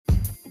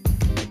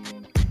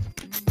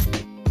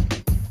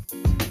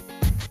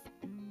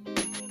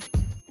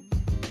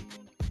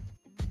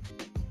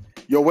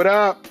Yo, what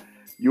up?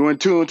 You in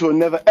tune to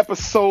another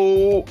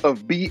episode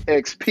of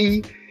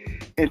BXP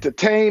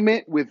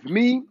Entertainment with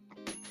me,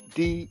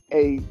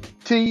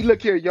 DAT.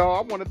 Look here, y'all.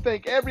 I want to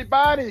thank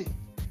everybody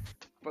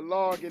for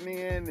logging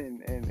in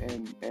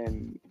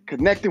and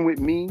connecting with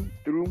me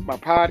through my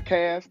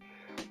podcast,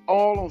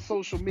 all on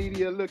social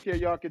media. Look here,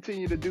 y'all.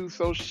 Continue to do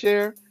so.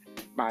 Share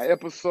my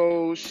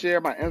episodes,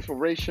 share my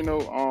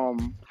inspirational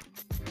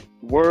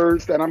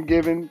words that I'm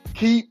giving.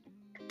 Keep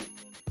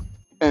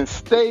and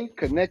stay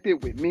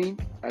connected with me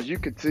as you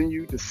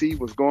continue to see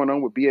what's going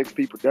on with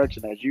BXP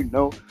Production. As you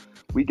know,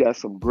 we got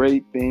some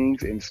great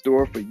things in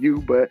store for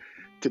you. But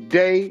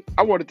today,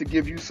 I wanted to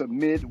give you some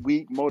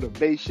midweek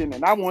motivation,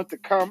 and I want to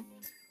come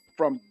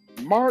from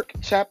Mark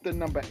chapter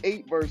number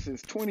 8,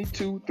 verses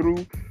 22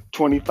 through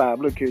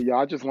 25. Look here, y'all.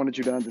 I just wanted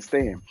you to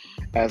understand.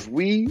 As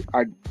we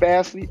are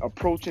fastly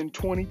approaching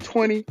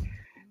 2020,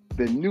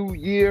 the new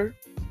year,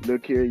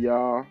 look here,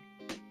 y'all.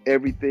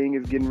 Everything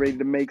is getting ready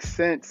to make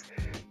sense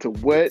to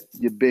what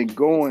you've been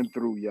going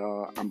through,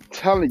 y'all. I'm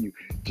telling you,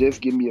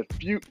 just give me a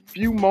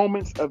few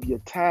moments of your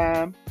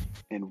time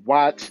and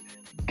watch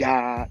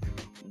God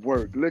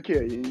work. Look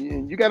here,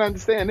 and you got to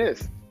understand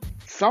this.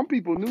 Some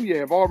people New Year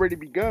have already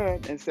begun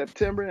in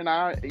September, and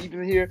I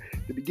even here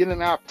the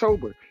beginning of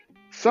October.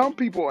 Some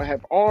people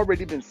have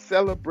already been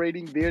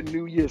celebrating their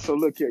New Year. So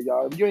look here,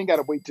 y'all. You ain't got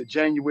to wait till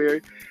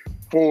January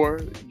for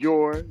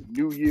your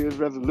New Year's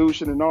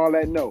resolution and all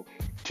that. No.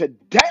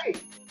 Today,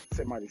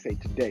 somebody say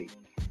today.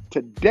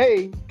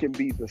 Today can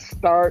be the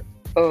start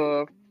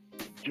of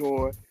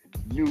your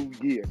new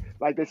year.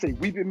 Like they say,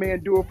 weeping may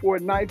endure for a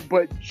night,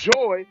 but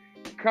joy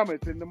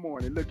cometh in the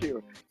morning. Look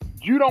here.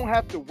 You don't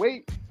have to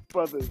wait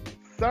for the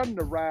sun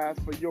to rise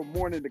for your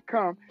morning to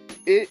come.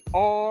 It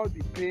all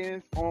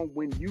depends on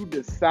when you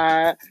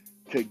decide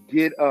to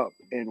get up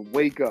and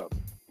wake up.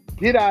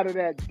 Get out of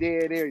that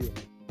dead area.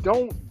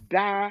 Don't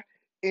die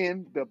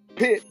in the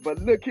pit. But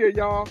look here,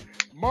 y'all.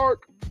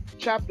 Mark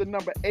chapter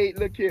number 8,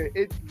 look here,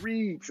 it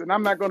reads, and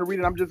I'm not going to read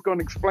it, I'm just going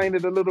to explain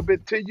it a little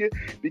bit to you,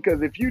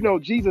 because if you know,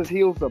 Jesus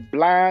heals a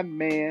blind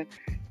man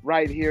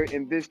right here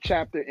in this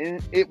chapter,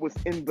 and it was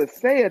in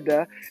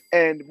Bethsaida.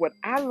 And what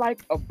I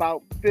like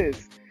about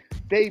this,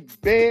 they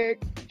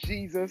begged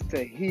Jesus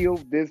to heal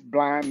this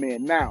blind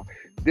man. Now,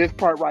 this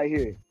part right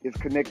here is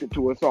connected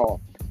to us all,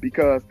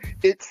 because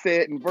it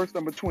said in verse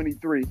number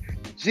 23,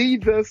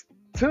 Jesus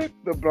took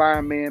the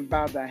blind man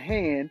by the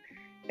hand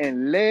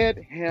and led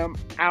him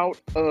out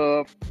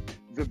of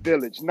the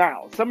village.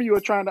 Now, some of you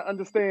are trying to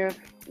understand,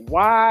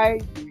 why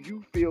do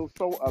you feel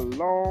so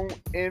alone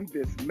in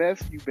this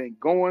mess you've been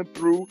going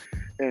through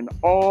and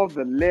all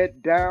the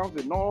letdowns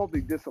and all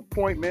the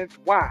disappointments?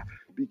 Why?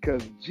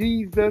 Because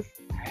Jesus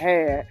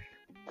had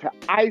to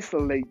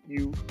isolate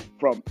you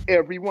from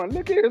everyone.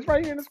 Look here, it's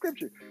right here in the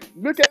scripture.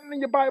 Look at it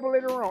in your Bible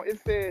later on. It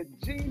said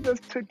Jesus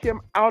took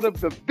him out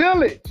of the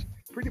village,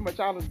 pretty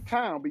much out of the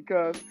town,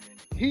 because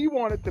he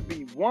wanted to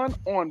be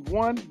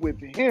one-on-one with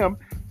him,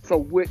 so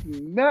would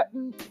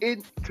nothing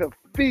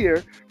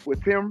interfere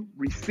with him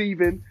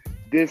receiving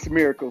this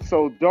miracle.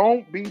 So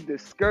don't be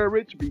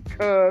discouraged,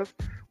 because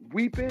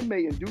weeping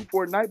may endure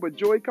for a night, but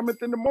joy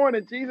cometh in the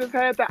morning. Jesus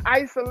had to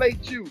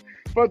isolate you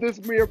for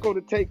this miracle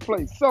to take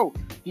place. So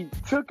he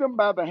took him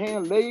by the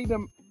hand,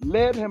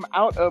 led him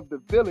out of the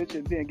village,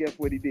 and then guess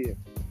what he did?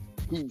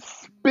 He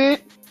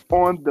spit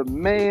on the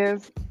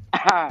man's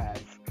eyes.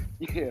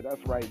 Yeah,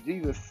 that's right.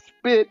 Jesus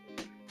spit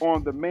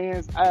on the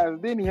man's eyes.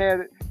 Then he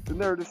had the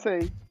nerve to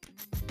say,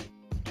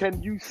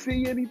 "Can you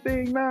see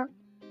anything now?"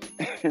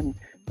 And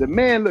the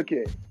man, look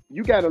at,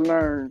 you got to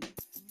learn,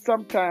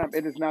 sometimes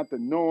it is not the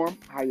norm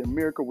how your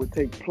miracle would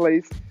take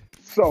place.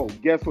 So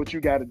guess what you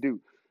got to do?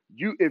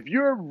 If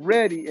you're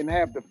ready and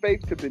have the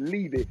faith to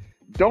believe it,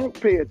 don't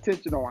pay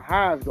attention on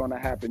how it's going to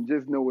happen.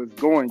 Just know it's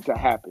going to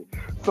happen.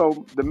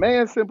 So the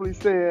man simply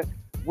said,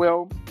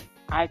 well,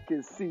 I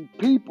can see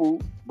people,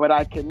 but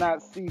I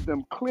cannot see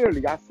them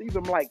clearly. I see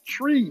them like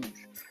trees.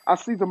 I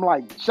see them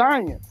like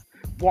giants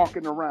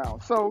walking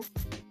around. So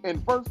in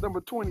verse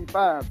number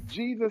 25,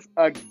 Jesus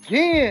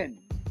again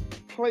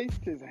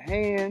placed his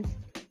hands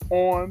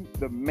on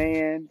the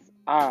man's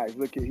eyes.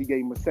 Look here, he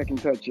gave him a second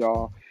touch,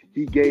 y'all.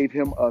 He gave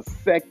him a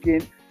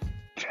second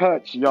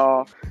touch,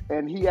 y'all.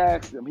 And he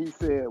asked him, he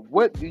said,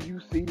 what do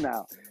you see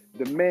now?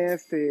 The man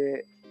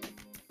said,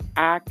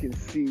 I can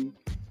see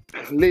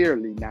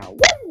clearly now.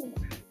 Woo!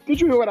 Did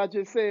you hear what I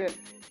just said?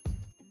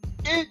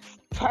 It's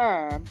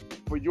time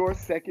for your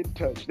second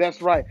touch.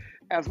 That's right.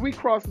 As we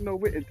crossing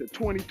over into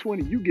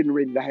 2020, you getting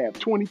ready to have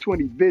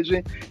 2020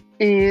 vision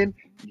in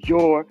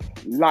your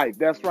life.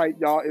 That's right,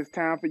 y'all. It's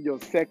time for your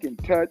second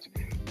touch.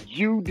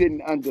 You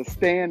didn't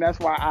understand. That's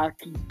why I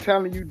keep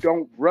telling you,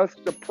 don't rush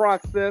the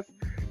process.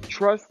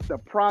 Trust the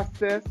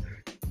process.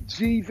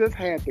 Jesus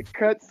had to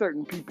cut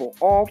certain people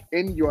off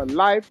in your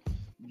life.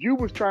 You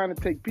was trying to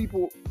take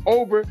people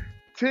over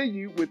to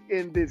you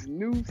within this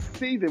new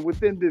season,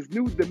 within this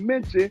new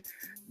dimension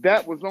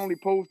that was only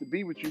supposed to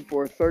be with you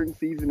for a certain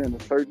season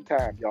and a certain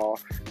time, y'all.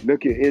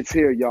 Look here, it's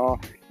here, y'all.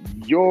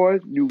 Your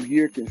new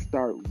year can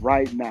start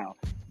right now.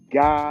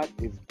 God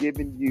is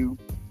giving you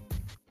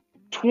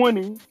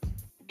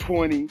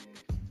 2020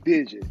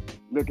 vision.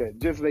 Look at,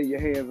 just lay your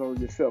hands on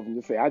yourself and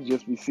just say, I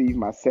just received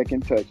my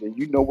second touch. And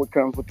you know what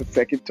comes with the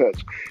second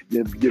touch.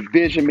 Your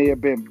vision may have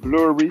been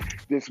blurry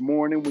this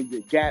morning when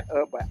you got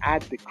up, but I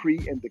decree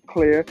and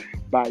declare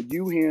by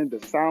you hearing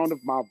the sound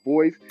of my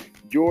voice,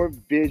 your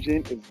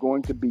vision is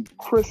going to be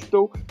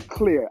crystal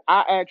clear.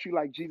 I ask you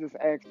like Jesus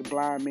asked the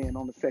blind man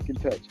on the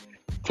second touch.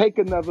 Take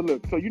another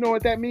look. So you know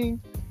what that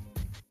means?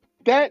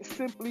 That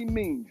simply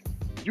means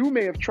you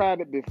may have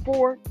tried it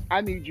before. I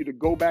need you to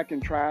go back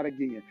and try it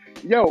again.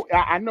 Yo,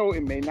 I know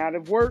it may not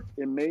have worked.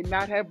 It may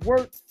not have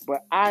worked,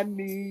 but I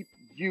need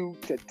you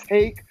to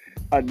take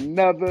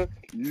another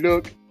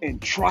look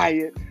and try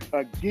it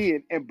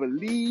again and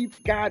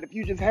believe God. If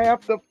you just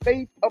have the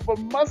faith of a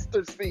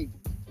mustard seed,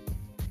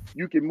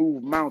 you can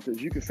move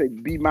mountains. You can say,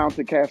 be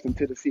mountain cast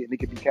into the sea, and it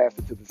can be cast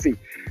into the sea.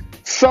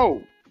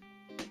 So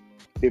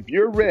if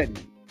you're ready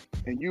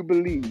and you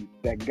believe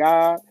that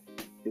God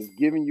is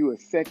giving you a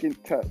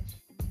second touch,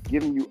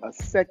 giving you a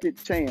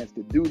second chance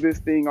to do this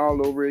thing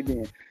all over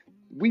again.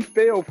 We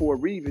fail for a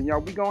reason,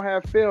 y'all. We're going to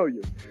have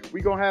failures.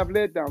 We're going to have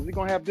letdowns. We're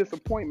going to have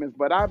disappointments.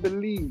 But I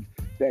believe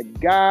that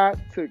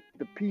God took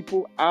the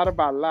people out of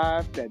our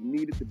lives that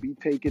needed to be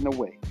taken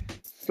away.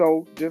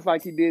 So just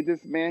like he did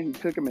this man, he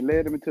took him and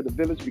led him into the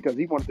village because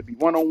he wanted to be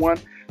one-on-one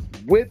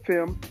with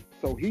him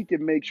so he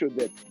can make sure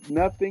that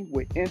nothing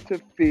would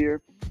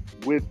interfere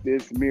with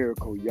this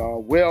miracle,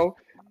 y'all. Well,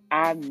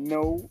 I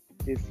know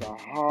it's a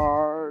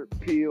hard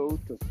pill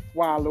to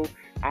swallow.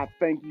 I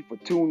thank you for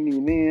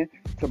tuning in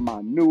to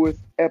my newest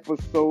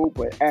episode.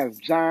 But as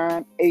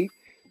John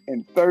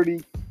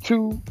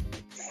 8:32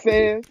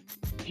 says,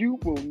 you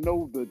will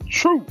know the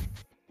truth,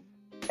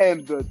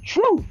 and the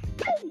truth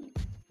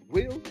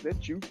will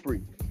set you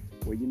free.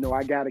 Well, you know,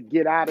 I got to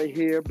get out of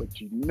here,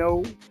 but you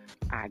know,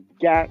 I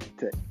got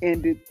to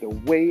end it the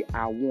way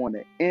I want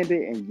to end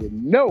it. And you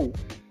know,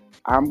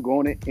 I'm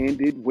going to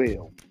end it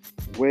well.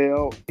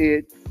 Well,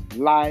 it's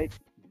like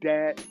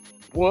that.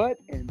 What?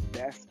 And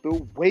that's the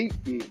way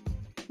it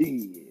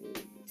is.